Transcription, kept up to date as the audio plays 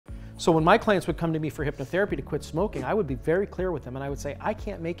So when my clients would come to me for hypnotherapy to quit smoking, I would be very clear with them and I would say, I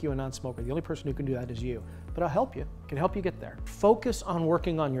can't make you a non-smoker. The only person who can do that is you, but I'll help you. I can help you get there. Focus on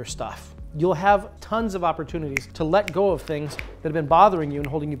working on your stuff. You'll have tons of opportunities to let go of things that have been bothering you and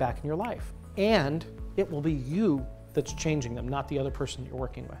holding you back in your life. And it will be you that's changing them, not the other person you're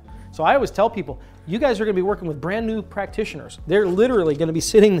working with. So I always tell people, you guys are gonna be working with brand new practitioners. They're literally gonna be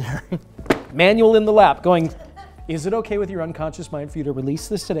sitting there, manual in the lap, going, is it okay with your unconscious mind for you to release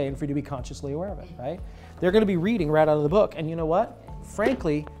this today and for you to be consciously aware of it, right? They're gonna be reading right out of the book. And you know what?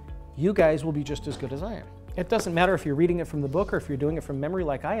 Frankly, you guys will be just as good as I am. It doesn't matter if you're reading it from the book or if you're doing it from memory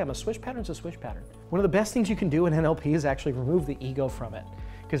like I am. A switch pattern's a switch pattern. One of the best things you can do in NLP is actually remove the ego from it,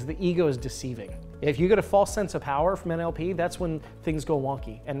 because the ego is deceiving. If you get a false sense of power from NLP, that's when things go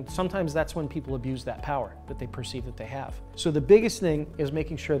wonky. And sometimes that's when people abuse that power that they perceive that they have. So the biggest thing is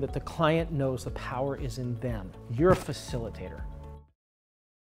making sure that the client knows the power is in them. You're a facilitator.